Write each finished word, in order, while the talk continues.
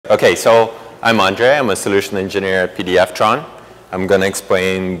Okay, so I'm Andre. I'm a solution engineer at PDFTron. I'm going to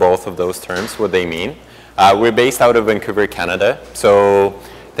explain both of those terms, what they mean. We're based out of Vancouver, Canada. So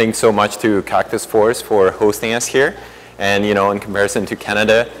thanks so much to Cactus Force for hosting us here. And you know, in comparison to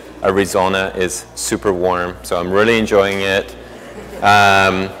Canada, Arizona is super warm. So I'm really enjoying it.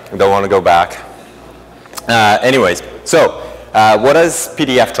 Don't want to go back. Anyways, so what is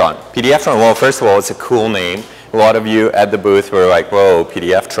PDFTron? PDFTron, well, first of all, it's a cool name. A lot of you at the booth were like, whoa,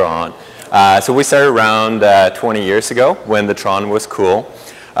 PDFTron. So we started around 20 years ago when the Tron was cool.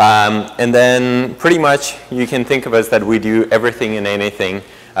 And then pretty much you can think of us that we do everything and anything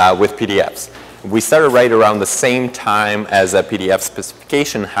with PDFs. We started right around the same time as a PDF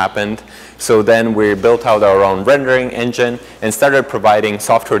specification happened. So then we built out our own rendering engine and started providing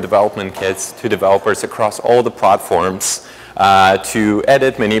software development kits to developers across all the platforms to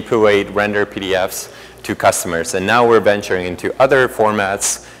edit, manipulate, render PDFs to customers. And now we're venturing into other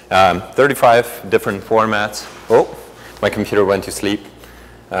formats, 35 different formats. Oh, my computer went to sleep.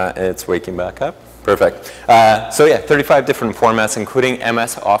 It's waking back up. Perfect. So yeah, 35 different formats, including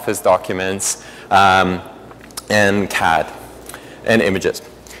MS Office documents and CAD and images.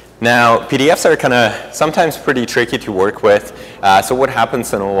 Now, PDFs are kind of sometimes pretty tricky to work with. So what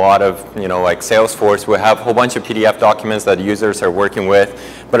happens in a lot of, like Salesforce, we have a whole bunch of PDF documents that users are working with,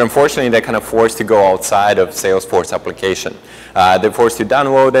 but unfortunately they're kind of forced to go outside of Salesforce application. They're forced to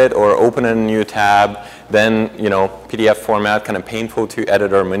download it or open a new tab. Then, PDF format kind of painful to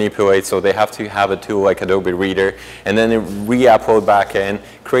edit or manipulate, so they have to have a tool like Adobe Reader, and then they re-upload back in,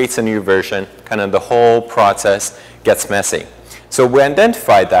 creates a new version, kind of the whole process gets messy. So we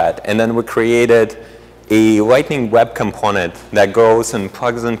identified that, and then we created a Lightning Web component that goes and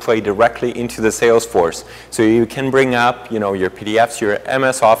plugs and plays directly into the Salesforce. So you can bring up, your PDFs, your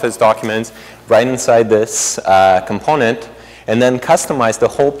MS Office documents right inside this component, and then customize the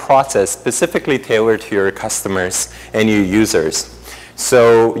whole process specifically tailored to your customers and your users.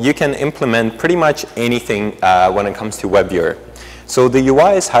 So you can implement pretty much anything when it comes to WebViewer. So the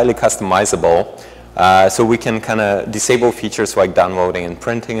UI is highly customizable. So we can kind of disable features like downloading and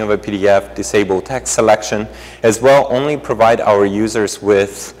printing of a PDF, disable text selection, as well only provide our users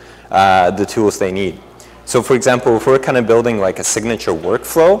with the tools they need. So for example, if we're kind of building like a signature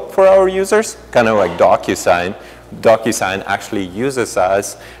workflow for our users, kind of like DocuSign, DocuSign actually uses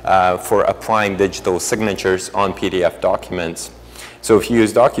us for applying digital signatures on PDF documents. So if you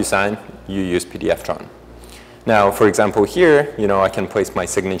use DocuSign, you use PDFTron. Now, for example, here, I can place my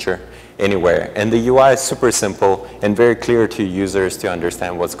signature anywhere. And the UI is super simple and very clear to users to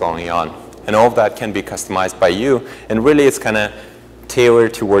understand what's going on. And all of that can be customized by you. And really, it's kind of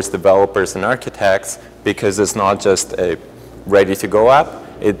tailored towards developers and architects because it's not just a ready-to-go app.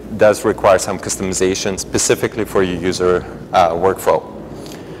 It does require some customization specifically for your user workflow.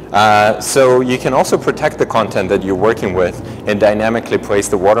 So you can also protect the content that you're working with and dynamically place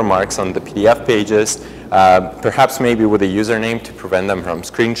the watermarks on the PDF pages, perhaps maybe with a username to prevent them from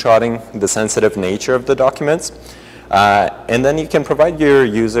screenshotting the sensitive nature of the documents. And then you can provide your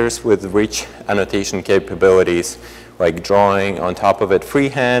users with rich annotation capabilities, like drawing on top of it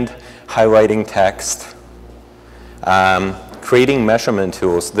freehand, highlighting text, creating measurement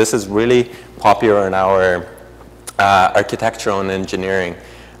tools. This is really popular in our architectural and engineering.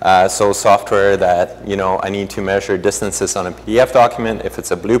 So software that, I need to measure distances on a PDF document. If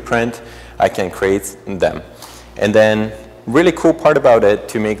it's a blueprint, I can create them. And then really cool part about it,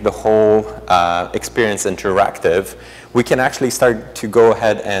 to make the whole experience interactive, we can actually start to go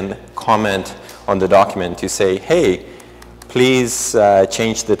ahead and comment on the document to say, hey, please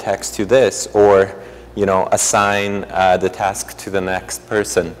change the text to this, or assign the task to the next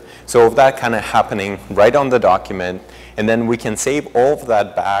person. So that kind of happening right on the document, and then we can save all of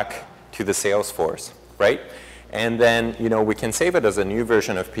that back to the Salesforce, right? And then, we can save it as a new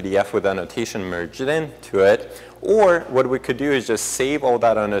version of PDF with annotation merged into it. Or what we could do is just save all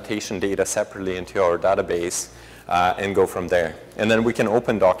that annotation data separately into our database and go from there. And then we can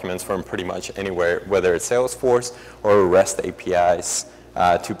open documents from pretty much anywhere, whether it's Salesforce or REST APIs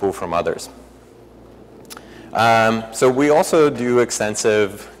to pull from others. So we also do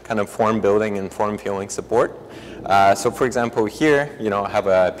extensive kind of form building and form filling support. So for example, here, I have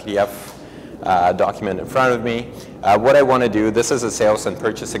a PDF document in front of me. What I want to do, this is a sales and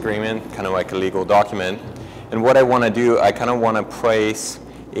purchase agreement, kind of like a legal document. And what I want to do, I kind of want to place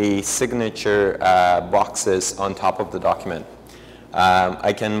a signature boxes on top of the document.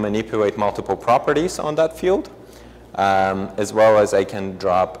 I can manipulate multiple properties on that field, as well as I can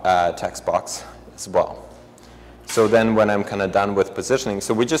drop a text box as well. So then when I'm kind of done with positioning,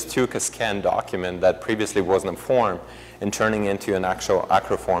 so we just took a scanned document that previously wasn't a form, and turning into an actual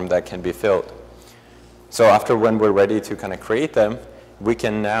Acro form that can be filled. So after when we're ready to kind of create them, we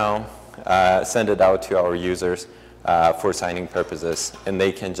can now send it out to our users for signing purposes, and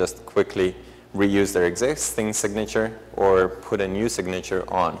they can just quickly reuse their existing signature or put a new signature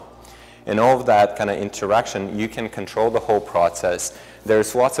on. And all of that kind of interaction, you can control the whole process.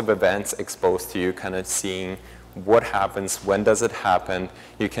 There's lots of events exposed to you, kind of seeing what happens, when does it happen.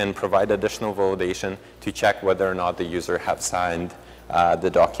 You can provide additional validation to check whether or not the user has signed the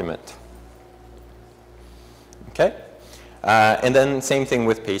document. Okay? And then same thing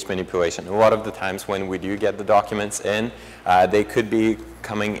with page manipulation. A lot of the times when we do get the documents in, they could be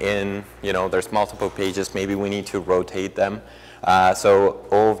coming in, there's multiple pages, maybe we need to rotate them. So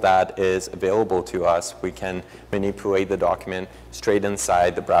all of that is available to us. We can manipulate the document straight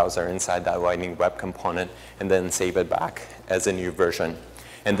inside the browser, inside that Lightning Web component, and then save it back as a new version.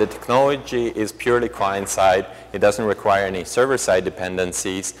 And the technology is purely client-side. It doesn't require any server-side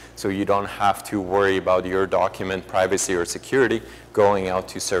dependencies, so you don't have to worry about your document privacy or security going out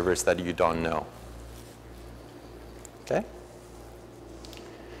to servers that you don't know. Okay?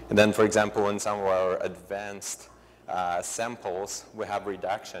 And then, for example, in some of our advanced samples, we have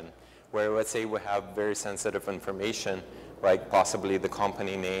redaction, where let's say we have very sensitive information, like possibly the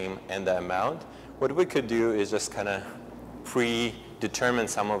company name and the amount. What we could do is just kind of predetermine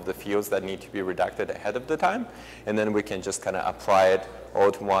some of the fields that need to be redacted ahead of the time, and then we can just kind of apply it all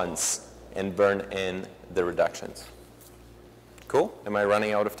at once and burn in the reductions. Cool? Am I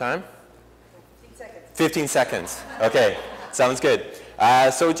running out of time? 15 seconds. 15 seconds. Okay, sounds good.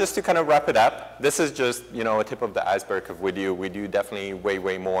 So just to kind of wrap it up, this is just a tip of the iceberg of what we do. We do definitely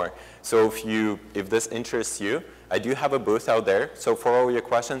way more. So if this interests you, I do have a booth out there. So for all your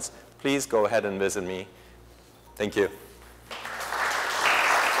questions, please go ahead and visit me. Thank you.